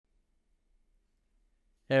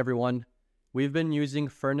Hey everyone, we've been using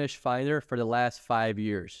Furnished Finder for the last 5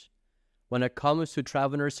 years. When it comes to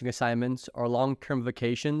travel nursing assignments or long-term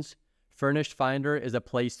vacations, Furnished Finder is a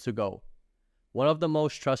place to go. One of the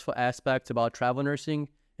most stressful aspects about travel nursing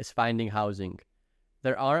is finding housing.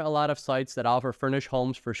 There aren't a lot of sites that offer furnished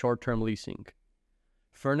homes for short-term leasing.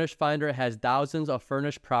 Furnished Finder has thousands of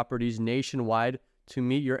furnished properties nationwide to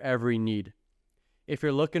meet your every need. If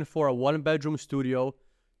you're looking for a one-bedroom studio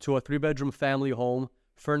to a three-bedroom family home,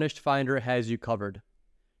 Furnished Finder has you covered.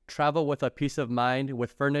 Travel with a peace of mind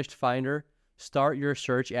with Furnished Finder. Start your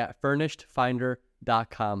search at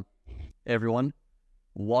furnishedfinder.com. Hey everyone,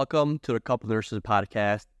 welcome to the Couple Nurses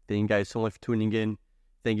podcast. Thank you guys so much for tuning in.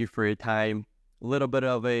 Thank you for your time. A little bit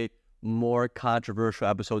of a more controversial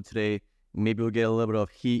episode today. Maybe we'll get a little bit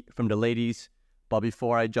of heat from the ladies. But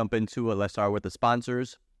before I jump into it, let's start with the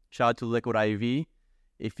sponsors. Shout out to Liquid IV.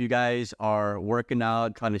 If you guys are working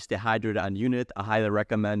out, trying to stay hydrated on unit, I highly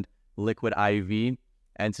recommend Liquid IV.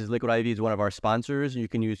 And since Liquid IV is one of our sponsors, you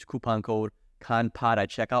can use coupon code CONPOD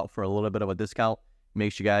at checkout for a little bit of a discount.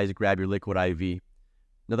 Make sure you guys grab your Liquid IV.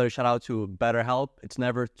 Another shout out to BetterHelp. It's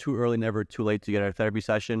never too early, never too late to get a therapy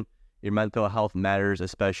session. Your mental health matters,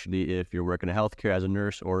 especially if you're working in healthcare as a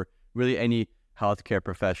nurse or really any healthcare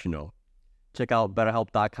professional. Check out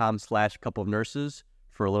betterhelp.com/coupleofnurses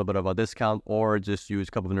for a little bit of a discount, or just use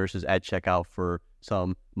Couple of Nurses at checkout for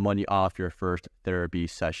some money off your first therapy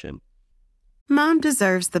session. Mom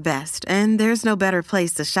deserves the best, and there's no better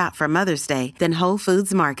place to shop for Mother's Day than Whole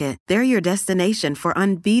Foods Market. They're your destination for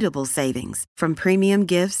unbeatable savings, from premium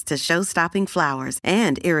gifts to show-stopping flowers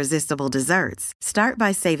and irresistible desserts. Start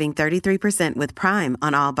by saving 33% with Prime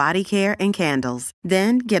on all body care and candles.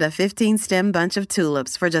 Then get a 15-stem bunch of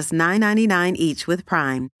tulips for just $9.99 each with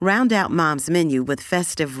Prime. Round out Mom's menu with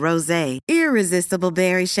festive rosé, irresistible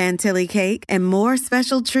berry chantilly cake, and more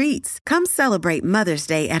special treats. Come celebrate Mother's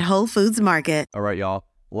Day at Whole Foods Market. All right, y'all,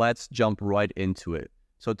 let's jump right into it.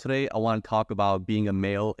 So today I want to talk about being a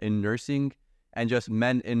male in nursing and just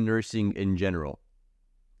men in nursing in general.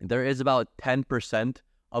 There is about 10%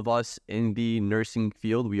 of us in the nursing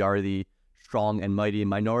field. We are the strong and mighty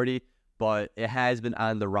minority, but it has been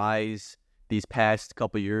on the rise these past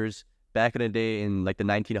couple of years. Back in the day, in like the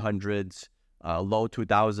 1900s, low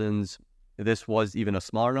 2000s, this was even a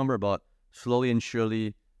smaller number, but slowly and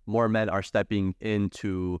surely more men are stepping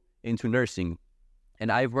into nursing.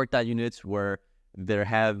 And I've worked at units where there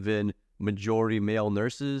have been majority male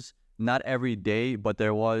nurses, not every day, but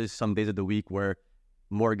there was some days of the week where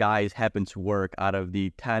more guys happened to work. Out of the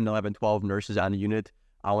 10, 11, 12 nurses on the unit,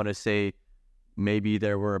 I want to say maybe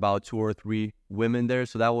there were about 2 or 3 women there.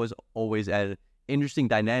 So that was always an interesting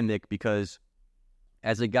dynamic, because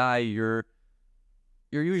as a guy, you're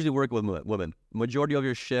usually working with women. Majority of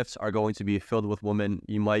your shifts are going to be filled with women.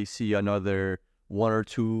 You might see another 1 or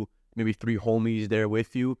 2, maybe 3 homies there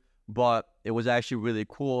with you, but it was actually really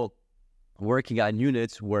cool working on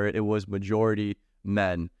units where it was majority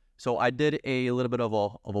men. So I did a little bit of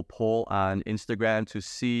a poll on Instagram to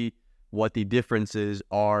see what the differences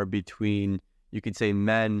are between, you could say,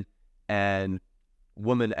 men and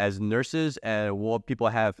women as nurses, and what people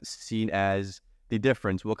have seen as the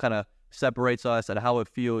difference, what kind of separates us and how it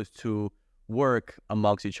feels to work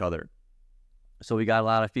amongst each other. So we got a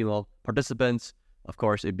lot of female participants, of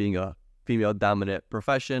course, it being a female-dominant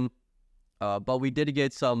profession. But we did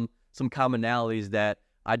get some commonalities that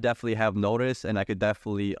I definitely have noticed and I could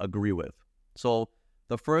definitely agree with. So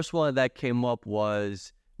the first one that came up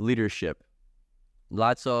was leadership.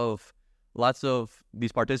 Lots of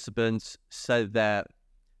these participants said that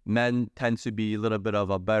men tend to be a little bit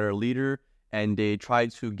of a better leader, and they try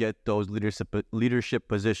to get those leadership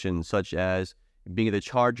positions, such as being the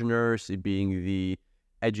charge nurse, being the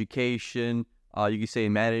education, you could say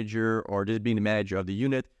manager, or just being the manager of the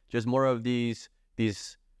unit. Just more of these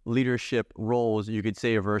leadership roles, you could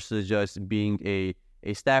say, versus just being a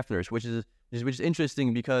staff nurse, which is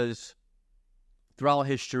interesting, because throughout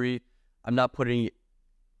history, I'm not putting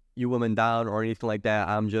you women down or anything like that.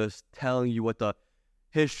 I'm just telling you what the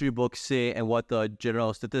history books say and what the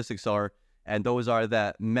general statistics are. And those are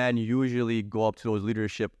that men usually go up to those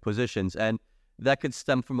leadership positions. And that could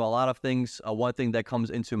stem from a lot of things. One thing that comes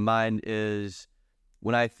into mind is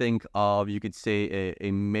when I think of, you could say,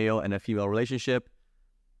 a male and a female relationship,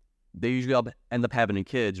 they usually end up having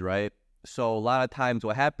kids, right? So a lot of times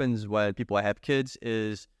what happens when people have kids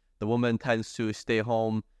is the woman tends to stay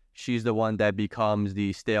home. She's the one that becomes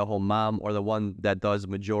the stay-at-home mom, or the one that does the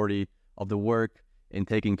majority of the work in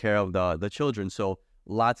taking care of the children. So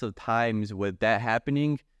lots of times with that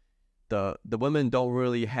happening, the women don't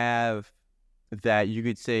really have that, you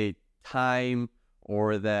could say, time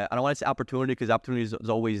or that, I don't want to say opportunity because opportunity is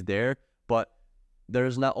always there, but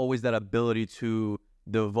there's not always that ability to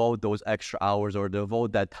devote those extra hours or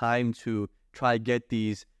devote that time to try to get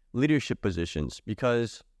these leadership positions.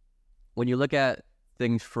 Because when you look at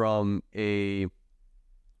things from a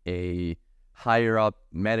higher up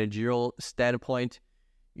managerial standpoint,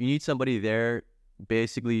 you need somebody there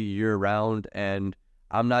basically year round. And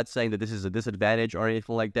I'm not saying that this is a disadvantage or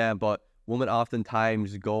anything like that, but women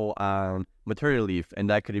oftentimes go on maternity leave, and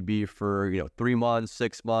that could be for 3 months,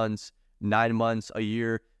 6 months, 9 months, a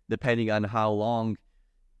year, depending on how long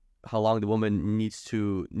the woman needs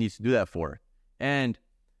to do that for. And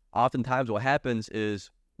oftentimes what happens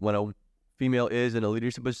is when a female is in a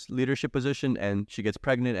leadership position and she gets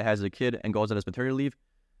pregnant and has a kid and goes on this maternity leave,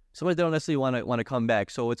 sometimes they don't necessarily want to come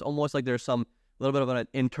back. So it's almost like there's some little bit of an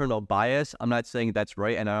internal bias. I'm not saying that's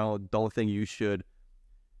right, and I don't think you should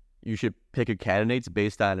pick your candidates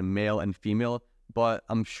based on a male and female, but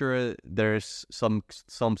I'm sure there's some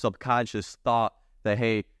subconscious thought that,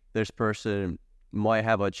 hey, this person might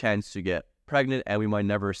have a chance to get pregnant and we might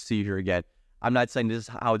never see her again. I'm not saying this is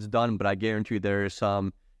how it's done, but I guarantee there's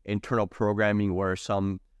some internal programming where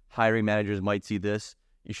some hiring managers might see this.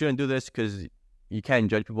 You shouldn't do this because you can't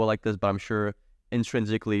judge people like this, but I'm sure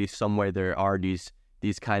intrinsically somewhere there are these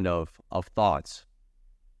kind of thoughts.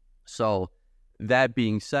 So that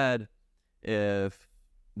being said, if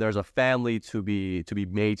there's a family to be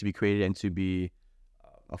made, to be created, and to be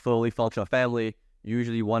a fully functional family,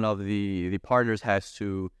 usually one of the partners has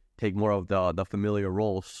to take more of the familiar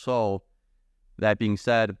role. So that being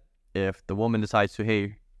said, if the woman decides to,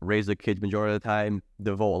 hey, raise the kids majority of the time,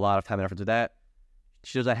 devote a lot of time and effort to that,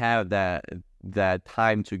 she doesn't have that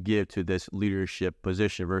time to give to this leadership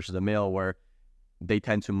position versus the male, where they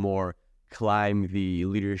tend to more climb the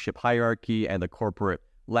leadership hierarchy and the corporate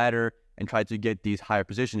ladder and try to get these higher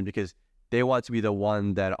positions because they want to be the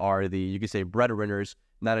one that are the, you could say, breadwinners.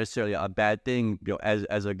 Not necessarily a bad thing.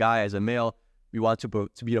 As a guy, as a male, we want to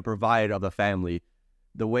be a provider of the family.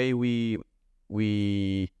 The way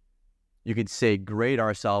you could say, grade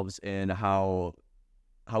ourselves in how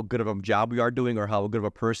good of a job we are doing or how good of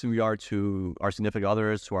a person we are to our significant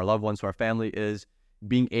others, to our loved ones, to our family, is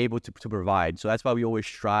being able to provide. So that's why we always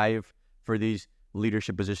strive for these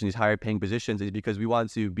leadership positions, these higher paying positions, is because we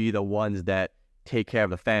want to be the ones that take care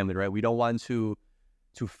of the family, right? We don't want to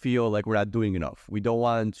feel like we're not doing enough. We don't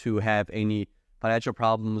want to have any financial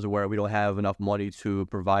problems where we don't have enough money to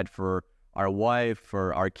provide for our wife,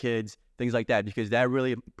 for our kids, things like that, because that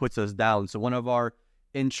really puts us down. So one of our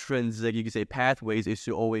intrinsic, you could say, pathways is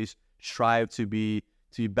to always strive to be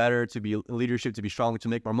better, to be leadership, to be stronger, to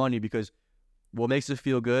make more money, because what makes us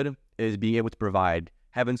feel good is being able to provide,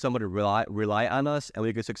 having somebody rely on us, and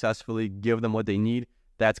we can successfully give them what they need.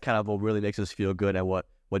 That's kind of what really makes us feel good and what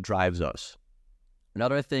drives us.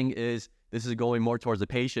 Another thing is, this is going more towards the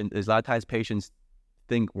patient, is a lot of times patients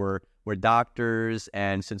think we're doctors,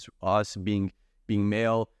 and since us being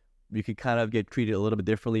male, we could kind of get treated a little bit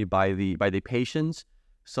differently by the patients.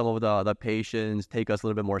 Some of the patients take us a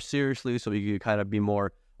little bit more seriously, so we could kind of be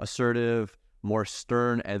more assertive, more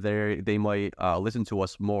stern, and they might listen to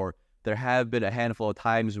us more. There have been a handful of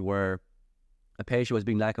times where a patient was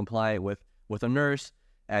being non-compliant with a nurse,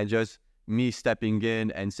 and just me stepping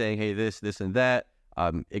in and saying, hey, this and that,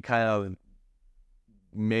 it kind of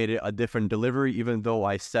made it a different delivery, even though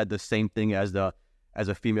I said the same thing as a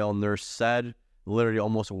female nurse said, literally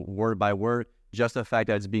almost word by word. Just the fact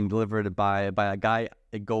that it's being delivered by a guy,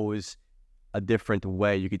 it goes a different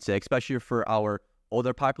way, you could say, especially for our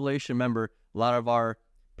older population. Remember, a lot of our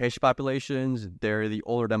patient populations, they're the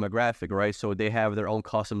older demographic, right? So they have their own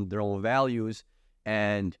customs, their own values,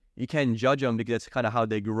 and you can't judge them because that's kind of how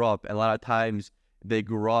they grew up. And a lot of times they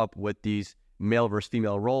grew up with these male versus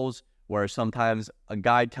female roles, where sometimes a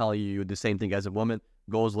guy telling you the same thing as a woman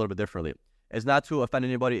goes a little bit differently. It's not to offend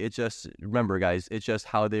anybody. It's just, remember, guys, it's just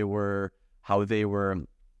how they were, I don't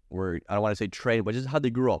want to say trained, but just how they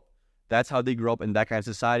grew up. That's how they grew up in that kind of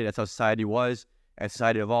society. That's how society was, and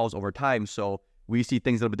society evolves over time. So we see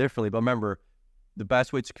things a little bit differently. But remember, the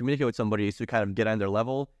best way to communicate with somebody is to kind of get on their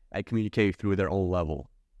level and communicate through their own level.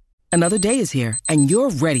 Another day is here, and you're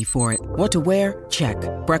ready for it. What to wear? Check.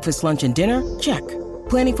 Breakfast, lunch, and dinner? Check.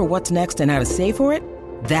 Planning for what's next and how to save for it?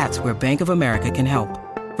 That's where Bank of America can help.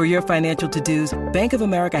 For your financial to-dos, Bank of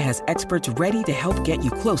America has experts ready to help get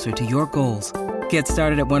you closer to your goals. Get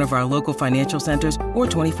started at one of our local financial centers or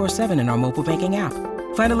 24/7 in our mobile banking app.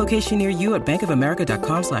 Find a location near you at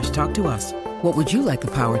bankofamerica.com/talktous. What would you like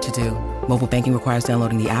the power to do? Mobile banking requires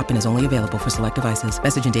downloading the app and is only available for select devices.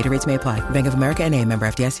 Message and data rates may apply. Bank of America N.A., member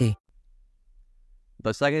FDIC.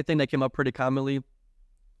 The second thing that came up pretty commonly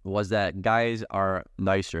was that guys are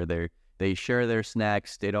nicer. They share their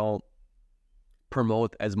snacks. They don't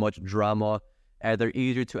promote as much drama, and they're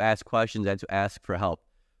easier to ask questions and to ask for help.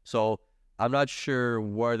 So I'm not sure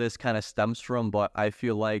where this kind of stems from, but I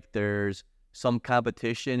feel like there's some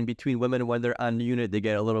competition between women when they're on the unit. They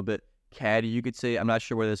get a little bit catty, you could say. I'm not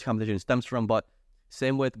sure where this competition stems from, but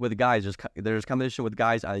same with guys. There's competition with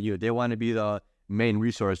guys on the unit. They want to be the main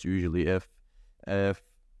resource usually. If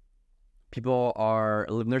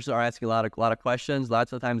nurses are asking a lot of questions,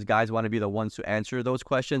 lots of times guys want to be the ones to answer those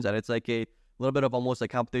questions, and it's like a little bit of almost a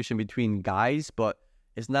competition between guys, but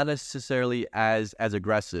it's not necessarily as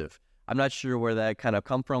aggressive. I'm not sure where that kind of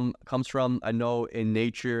comes from. I know in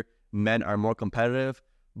nature men are more competitive,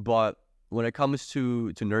 but when it comes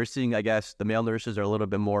to nursing, I guess the male nurses are a little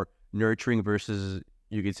bit more nurturing versus,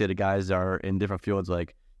 you could say, the guys that are in different fields,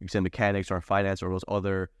 like you could say mechanics or finance or those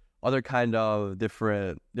other kind of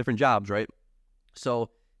different jobs, right? So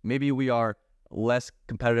maybe we are less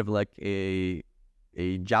competitive, like a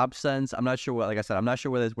job sense. I'm not sure like I said, I'm not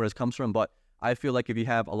sure where this comes from, but I feel like if you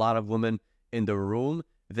have a lot of women in the room,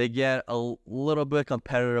 they get a little bit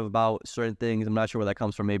competitive about certain things. I'm not sure where that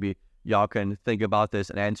comes from. Maybe y'all can think about this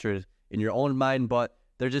and answer it in your own mind, but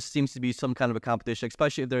there just seems to be some kind of a competition,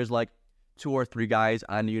 especially if there's like 2 or 3 guys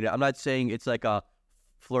on the unit. I'm not saying it's like a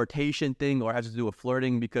flirtation thing or has to do with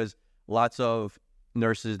flirting, because lots of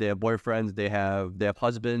nurses, they have boyfriends, they have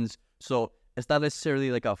husbands. So it's not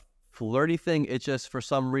necessarily like a flirty thing. It's just for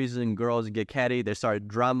some reason girls get catty, they start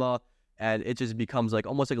drama, and it just becomes like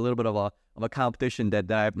almost like a little bit of a competition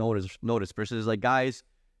that I've noticed versus like guys.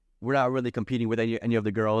 We're not really competing with any of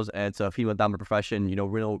the girls, and it's a female dominant profession. We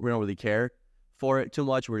don't really care for it too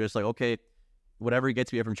much. We're just like, okay, whatever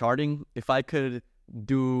gets me from charting. If I could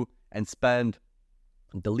do and spend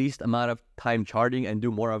the least amount of time charting and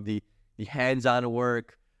do more of the hands-on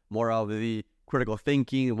work, more of the critical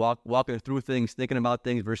thinking, walking through things, thinking about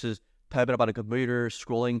things versus typing up on a computer,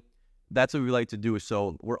 scrolling, that's what we like to do.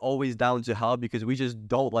 So we're always down to help because we just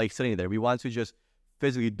don't like sitting there. We want to just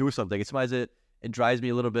physically do something. Sometimes it drives me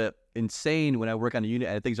a little bit insane when I work on a unit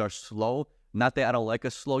and things are slow. Not that I don't like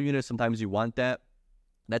a slow unit. Sometimes you want that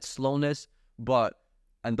slowness, but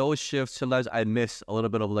on those shifts, sometimes I miss a little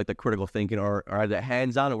bit of like the critical thinking or the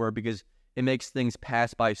hands-on work, because it makes things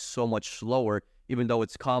pass by so much slower. Even though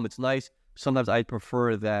it's calm, it's nice. Sometimes I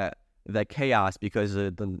prefer that chaos because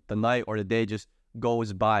the night or the day just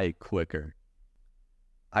goes by quicker.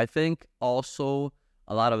 I think also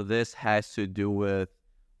a lot of this has to do with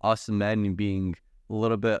us men being a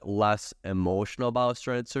little bit less emotional about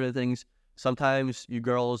certain things. Sometimes you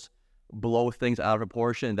girls blow things out of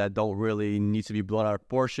proportion that don't really need to be blown out of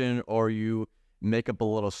proportion, or you make up a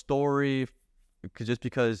little story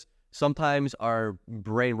because sometimes our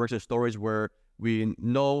brain works in stories where we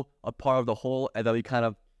know a part of the whole and then we kind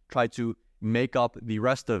of try to make up the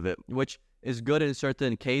rest of it, which is good in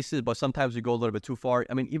certain cases, but sometimes we go a little bit too far.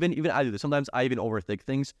 I mean, even I do this. Sometimes I even overthink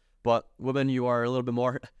things, but women, you are a little bit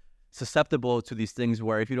more susceptible to these things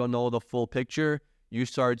where if you don't know the full picture, you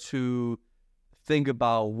start to think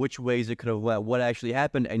about which ways it could have went, what actually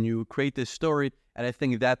happened, and you create this story, and I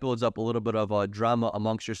think that builds up a little bit of a drama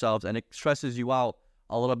amongst yourselves, and it stresses you out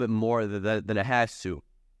a little bit more than it has to.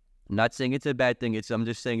 I'm not saying it's a bad thing. I'm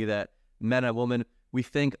just saying that men and women, we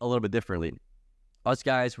think a little bit differently. Us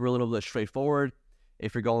guys, we're a little bit straightforward.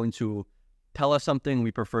 If you're going to tell us something,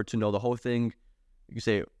 we prefer to know the whole thing. You can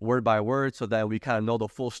say word by word so that we kind of know the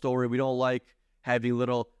full story. We don't like having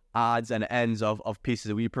little odds and ends of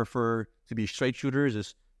pieces. We prefer to be straight shooters.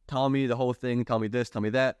 Just tell me the whole thing, tell me this, tell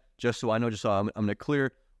me that, just so I know, just so I'm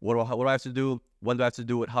clear. What do I have to do? When do I have to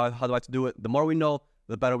do it? How do I have to do it? The more we know,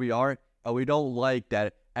 the better we are. And we don't like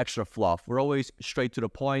that extra fluff. We're always straight to the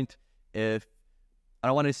point. If I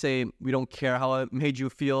don't want to say we don't care how it made you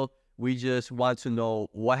feel, we just want to know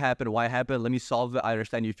what happened, why it happened. Let me solve it. I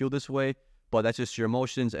understand you feel this way, but that's just your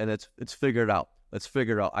emotions, and it's figured out. Let's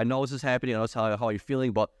figure it out. I know this is happening. I know how you're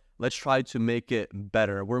feeling, but let's try to make it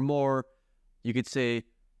better. We're more, you could say,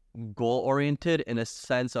 goal-oriented in a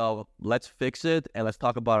sense of let's fix it and let's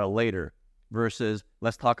talk about it later versus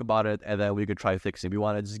let's talk about it and then we could try fixing it. We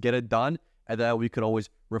want to just get it done, and then we could always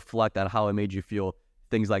reflect on how it made you feel,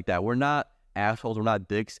 things like that. We're not assholes, we're not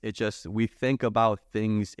dicks. It's just we think about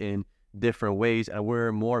things in different ways, and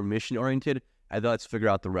we're more mission-oriented, and then let's figure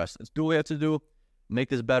out the rest. Let's do what we have to do, make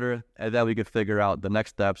this better, and then we can figure out the next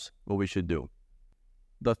steps, what we should do.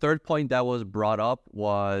 The third point that was brought up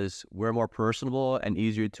was we're more personable and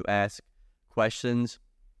easier to ask questions.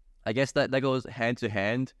 I guess that goes hand to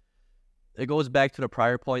hand. It goes back to the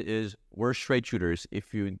prior point is we're straight shooters.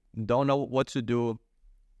 If you don't know what to do,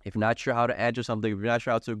 if you're not sure how to answer something, if you're not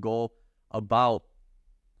sure how to go about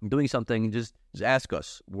doing something, just ask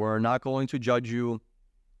us. We're not going to judge you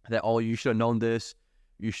that, oh, you should have known this,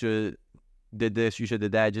 you should did this, you should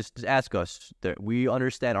did that. Just ask us. That we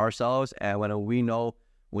understand ourselves, and when we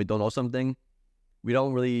don't know something, we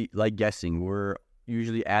don't really like guessing. We're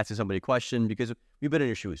usually asking somebody a question because we've been in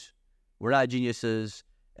your shoes. We're not geniuses,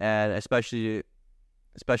 and especially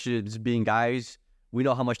just being guys, we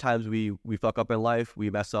know how much times we fuck up in life, we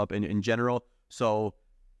mess up in general. So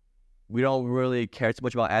we don't really care too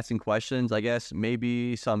much about asking questions. I guess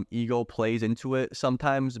maybe some ego plays into it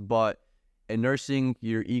sometimes, but in nursing,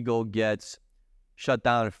 your ego gets shut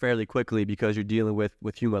down fairly quickly because you're dealing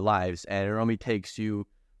with human lives, and it only takes you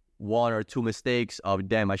one or two mistakes of,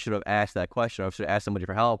 damn, I should have asked that question, or I should have asked somebody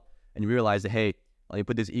for help, and you realize that, hey, let me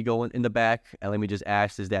put this ego in the back and let me just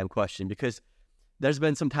ask this damn question. Because there's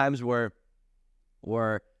been some times where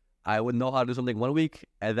I would know how to do something one week,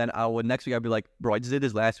 and then next week I'd be like, bro, I just did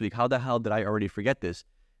this last week. How the hell did I already forget this?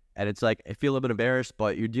 And it's like, I feel a little bit embarrassed,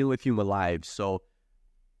 but you're dealing with human lives. So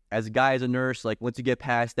as a guy, as a nurse, like once you get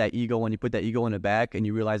past that ego, when you put that ego in the back and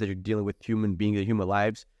you realize that you're dealing with human beings and human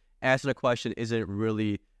lives, asking a question isn't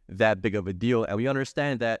really that big of a deal. And we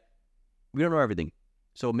understand that we don't know everything.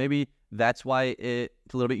 So maybe that's why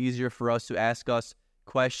it's a little bit easier for us to ask us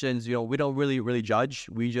questions. You know, we don't really judge.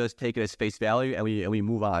 We just take it as face value and we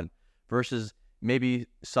move on. Versus maybe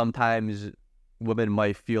sometimes women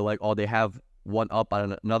might feel like, oh, they have one up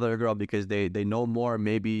on another girl because they know more.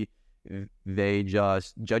 Maybe they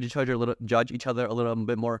just judge each other a little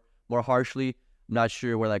bit more harshly. I'm not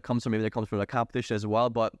sure where that comes from. Maybe that comes from the competition as well.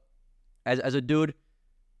 But as a dude,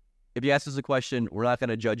 if you ask us a question, we're not going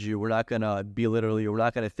to judge you. We're not going to belittle you. We're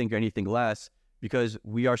not going to think anything less because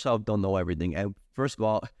we ourselves don't know everything. And first of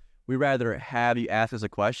all, we'd rather have you ask us a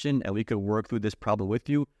question and we could work through this problem with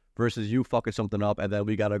you versus you fucking something up and then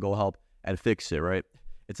we got to go help and fix it, right?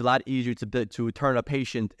 It's a lot easier to turn a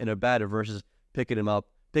patient in a bed versus picking them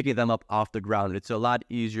up off the ground. It's a lot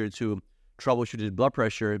easier to troubleshoot his blood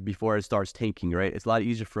pressure before it starts tanking, right? It's a lot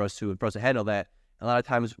easier for us to handle that. A lot of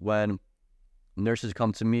times when nurses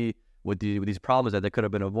come to me with these problems that they could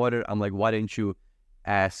have been avoided, I'm like, why didn't you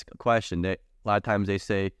ask a question? A lot of times they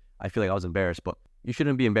say, I feel like I was embarrassed, but you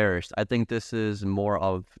shouldn't be embarrassed. I think this is more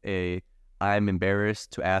of I'm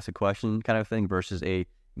embarrassed to ask a question kind of thing versus a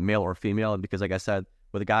male or female, because like I said,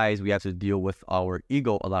 with guys, we have to deal with our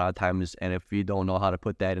ego a lot of times, and if we don't know how to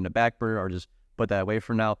put that in the back burner or just put that away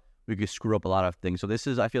for now, we could screw up a lot of things. So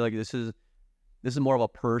I feel like this is more of a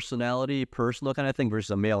personal kind of thing versus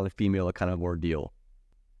a male and female kind of ordeal.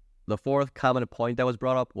 The fourth common point that was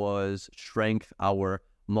brought up was strength, our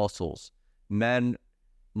muscles. Men,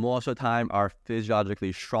 most of the time, are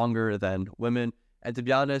physiologically stronger than women. And to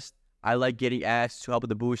be honest, I like getting asked to help with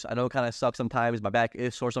the boost. I know it kind of sucks sometimes. My back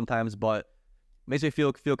is sore sometimes, but it makes me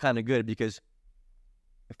feel kind of good because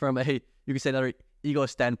from you can say another ego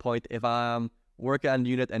standpoint, if I'm working on the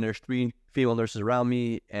unit and there's 3 female nurses around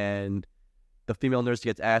me and the female nurse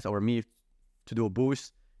gets asked over me to do a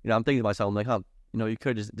boost, I'm thinking to myself, I'm like, you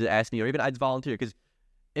could just ask me, or even I'd volunteer, because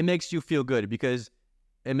it makes you feel good, because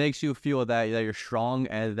it makes you feel that you're strong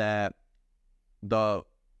and that the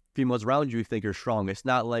females around you think you're strong. It's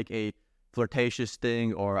not like a flirtatious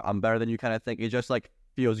thing or I'm better than you kind of thing. It just like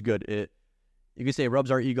feels good. You can say it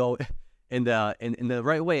rubs our ego in the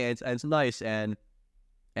right way, and it's nice, and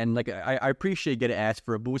like I appreciate getting asked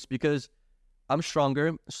for a boost because I'm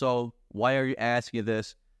stronger. So why are you asking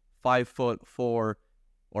this 5'4"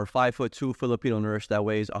 or 5'2" Filipino nurse that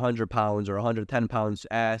weighs 100 pounds or 110 pounds?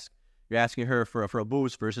 You're asking her for a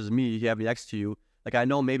boost versus me, you have me next to you. Like, I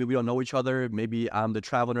know maybe we don't know each other. Maybe I'm the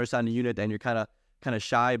travel nurse on the unit and you're kind of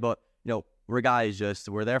shy, but we're guys.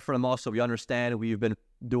 We're there for the muscle. We understand. We've been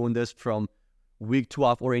doing this from week 2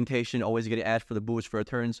 off orientation, always getting asked for the boost for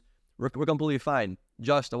returns. We're completely fine.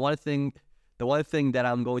 Just the one thing that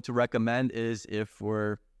I'm going to recommend is if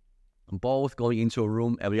we're both going into a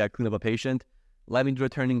room and we got to clean up a patient, let me do the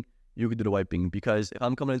turning, you can do the wiping. Because if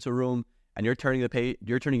I'm coming into a room and you're turning your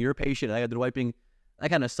patient and I got to do the wiping, that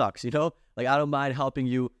kind of sucks, Like, I don't mind helping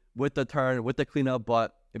you with the turn, with the cleanup,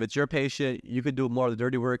 but if it's your patient, you could do more of the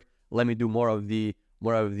dirty work. Let me do more of the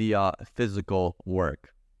physical work.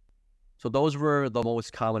 So those were the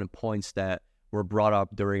most common points that were brought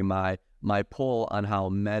up during my poll on how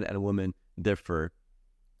men and women differ.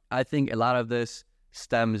 I think a lot of this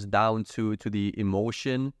stems down to the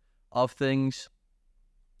emotion of things.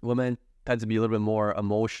 Women tend to be a little bit more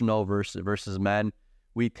emotional versus men.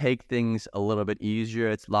 We take things a little bit easier.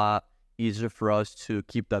 It's a lot easier for us to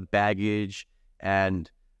keep the baggage and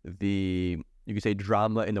you could say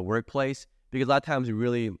drama in the workplace, because a lot of times we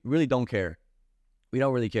really don't care. We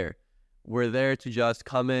don't really care. We're there to just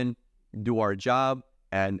come in, do our job,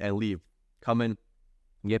 and leave. Come in,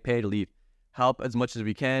 get paid, leave. Help as much as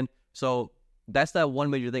we can. So that's that one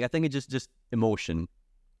major thing. I think it's just emotion.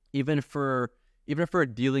 Even for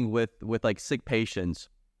dealing with like sick patients,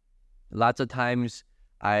 lots of times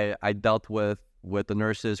I dealt with the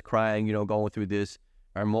nurses crying, going through this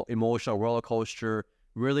emotional roller coaster,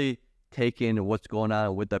 really taking what's going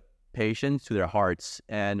on with the patients to their hearts.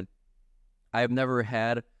 And I've never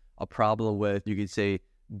had a problem with, you could say,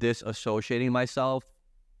 disassociating myself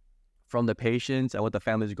from the patients and what the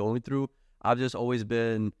family is going through. I've just always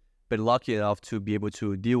been lucky enough to be able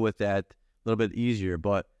to deal with that a little bit easier.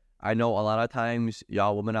 But I know a lot of times,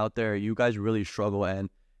 y'all women out there, you guys really struggle, and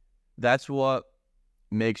that's what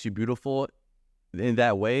makes you beautiful in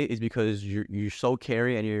that way, is because you're so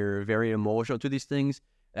caring and you're very emotional to these things.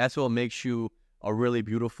 That's what makes you a really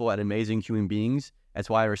beautiful and amazing human beings. That's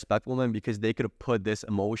why I respect women, because they could put this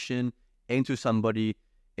emotion into somebody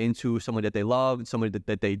that they love, somebody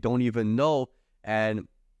that they don't even know, and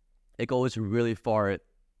it goes really far.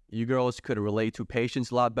 You girls could relate to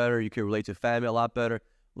patients a lot better. You could relate to family a lot better.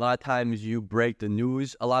 A lot of times you break the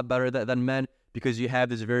news a lot better than men, because you have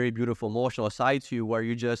this very beautiful emotional side to you where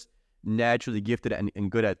you're just naturally gifted and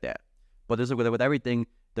good at that. But this is with everything,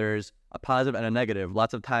 there's a positive and a negative.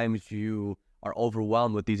 Lots of times you are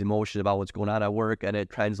overwhelmed with these emotions about what's going on at work, and it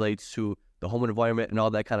translates to the home environment and all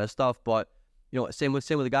that kind of stuff. But same with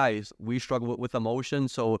the guys. We struggle with emotion,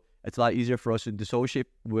 so it's a lot easier for us to dissociate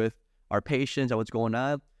with our patients and what's going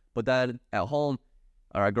on. But then at home,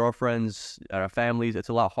 our girlfriends, our families, it's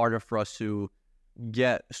a lot harder for us to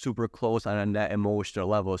get super close on that emotional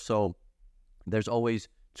level. So there's always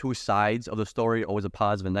two sides of the story, always a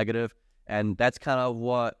positive and negative. And that's kind of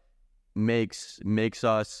what makes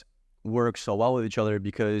us work so well with each other,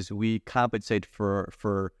 because we compensate for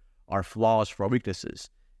our flaws, for our weaknesses.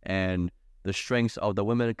 And the strengths of the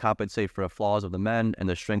women compensate for the flaws of the men, and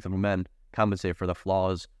the strength of the men compensate for the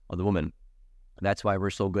flaws of the women. That's why we're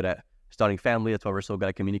so good at starting family. That's why we're so good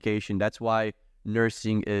at communication. That's why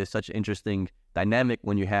nursing is such an interesting dynamic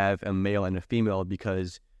when you have a male and a female,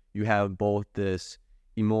 because you have both this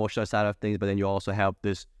emotional side of things, but then you also have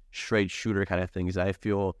this straight shooter kind of things. I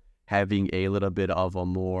feel having a little bit of a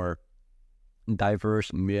more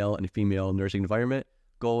diverse male and female nursing environment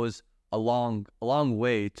goes a long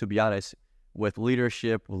way, to be honest, with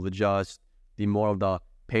leadership, with just the more of the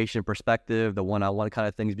patient perspective, the one-on-one kind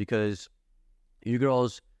of things, because you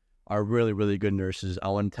girls are really, really good nurses. I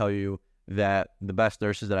want to tell you that the best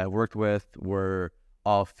nurses that I've worked with were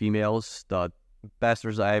all females. The best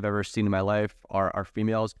nurses I've ever seen in my life are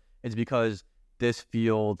females. It's because this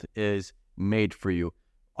field is made for you.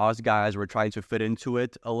 Us guys, we're trying to fit into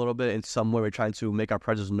it a little bit in some way. We're trying to make our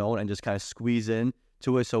presence known and just kind of squeeze in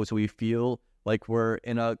to it, so we feel like we're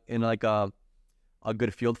in a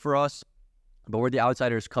good field for us. But we're the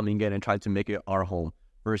outsiders coming in and trying to make it our home,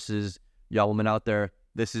 versus y'all women out there,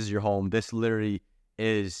 this is your home. This literally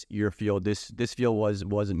is your field. This field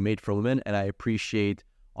wasn't made for women, and I appreciate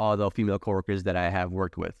all the female coworkers that I have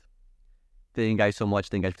worked with. Thank you guys so much.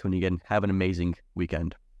 Thank you guys for tuning in. Have an amazing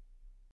weekend.